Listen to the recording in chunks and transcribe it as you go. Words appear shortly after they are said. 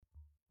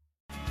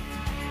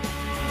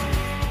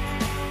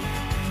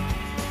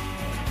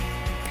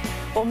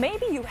Well,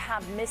 maybe you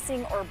have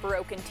missing or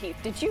broken teeth.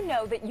 Did you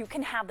know that you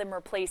can have them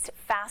replaced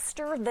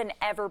faster than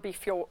ever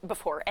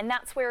before? And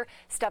that's where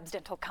Stubbs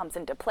Dental comes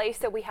into play.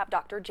 So we have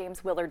Dr.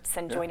 James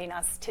Willardsen joining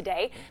us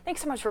today.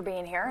 Thanks so much for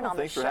being here and on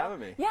the show. Thanks for having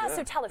me. Yeah,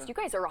 so tell us, you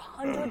guys are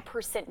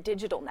 100%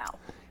 digital now.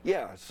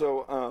 Yeah,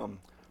 so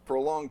for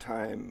a long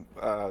time,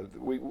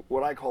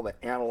 what I call the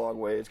analog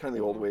way, it's kind of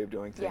the old way of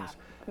doing things.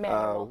 Yeah,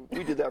 manual.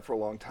 We did that for a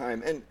long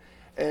time.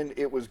 And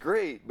it was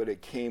great, but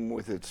it came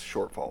with its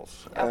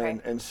shortfalls. Okay.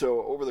 And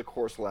so over the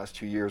course of the last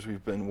 2 years,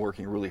 we've been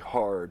working really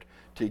hard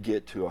to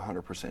get to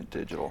 100%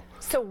 digital.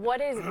 So what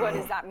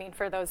does that mean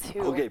for those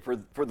who,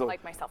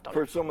 like myself, don't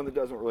know? For someone that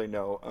doesn't really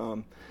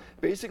know,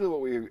 basically what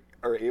we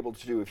are able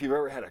to do, if you've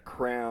ever had a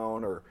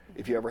crown or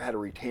if you ever had a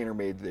retainer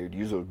made, they'd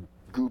use a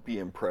goopy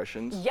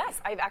impressions. Yes,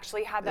 I've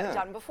actually had that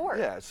done before.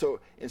 Yeah, so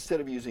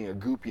instead of using a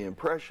goopy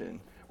impression,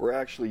 we're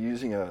actually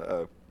using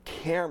a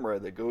camera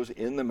that goes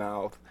in the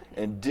mouth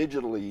and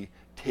digitally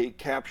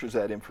captures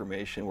that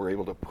information. We're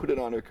able to put it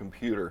on a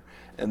computer,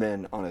 and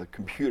then on a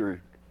computer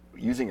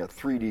using a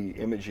 3D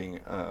imaging,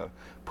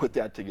 put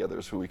that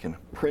together so we can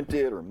print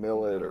it or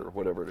mill it or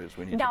whatever it is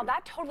we need Now to do.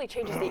 that totally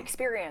changes the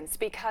experience,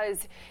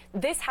 because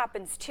this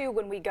happens too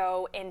when we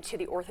go into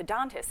the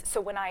orthodontist. So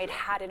when I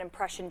had an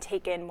impression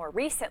taken more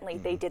recently,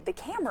 they did the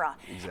camera.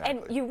 Exactly.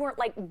 And you weren't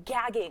like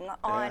gagging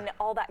on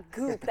all that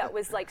goop that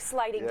was like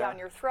sliding down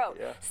your throat.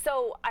 Yeah.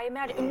 So I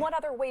imagine, in what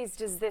other ways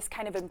does this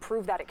kind of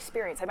improve that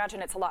experience? I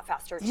imagine it's a lot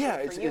faster too,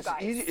 for you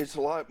guys. Easy. It's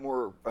a lot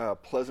more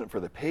pleasant for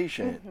the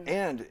patient.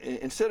 And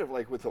instead of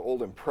like with the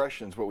old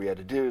impressions, what we had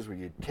to do is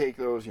we'd take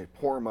those, you'd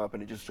pour them up,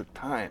 and it just took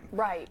time.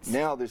 Right.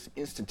 Now this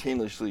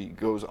instantaneously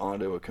goes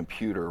onto a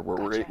computer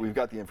where we've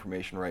got the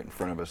information right in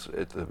front of us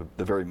at the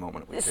very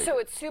moment we take it. So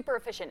it's super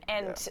efficient,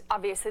 and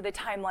obviously the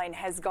timeline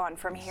has gone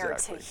from here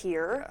to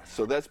here. Yeah.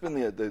 So that's been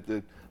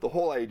the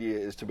whole idea,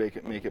 is to make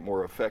it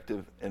more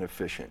effective and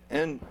efficient,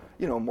 and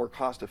more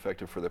cost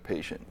effective for the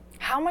patient.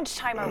 How much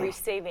time are we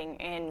saving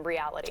in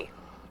reality?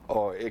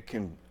 Oh, it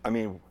can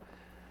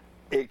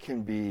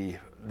be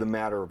the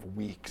matter of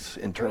weeks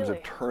in terms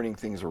of turning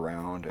things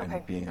around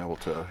and being able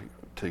to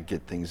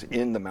get things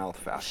in the mouth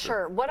faster.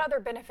 Sure. What other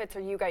benefits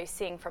are you guys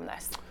seeing from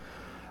this?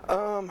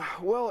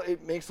 Well,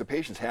 it makes the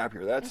patients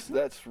happier.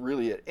 That's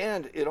really it.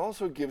 And it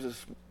also gives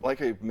us,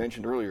 like I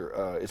mentioned earlier,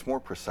 it's more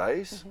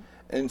precise.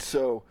 And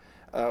so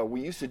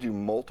we used to do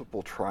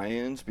multiple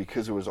try-ins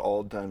because it was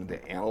all done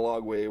the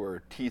analog way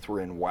where teeth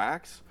were in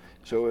wax.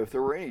 So if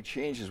there were any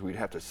changes, we'd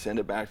have to send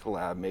it back to the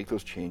lab, make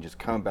those changes,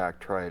 come back,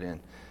 try it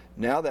in.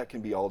 Now that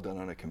can be all done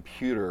on a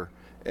computer,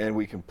 and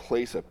we can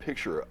place a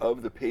picture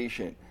of the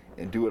patient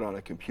and do it on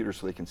a computer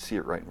so they can see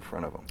it right in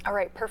front of them. All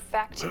right,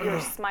 perfect your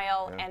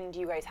smile, and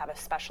you guys have a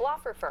special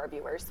offer for our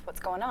viewers. What's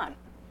going on?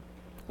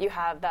 You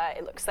have,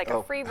 it looks like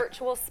a free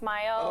virtual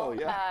smile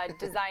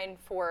designed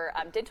for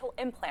dental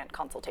implant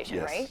consultation,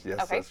 right?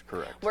 Yes, that's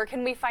correct. Where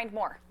can we find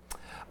more?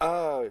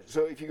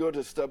 So if you go to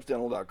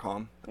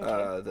stubbsdental.com,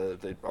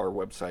 our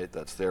website,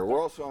 that's there.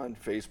 We're also on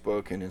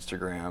Facebook and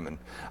Instagram, and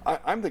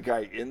I'm the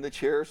guy in the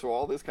chair, so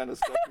all this kind of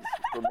stuff is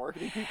for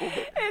marketing people.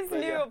 It's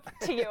new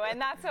to you, and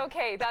that's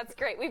okay. That's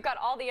great. We've got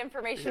all the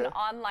information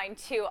online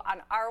too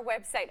on our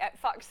website at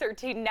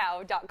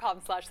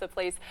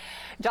fox13now.com/theplace.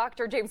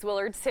 Dr. James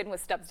Willardsen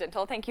with Stubbs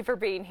Dental. Thank you for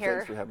being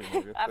here. Thanks for having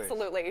me.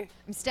 Absolutely.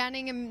 I'm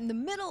standing in the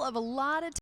middle of a lot of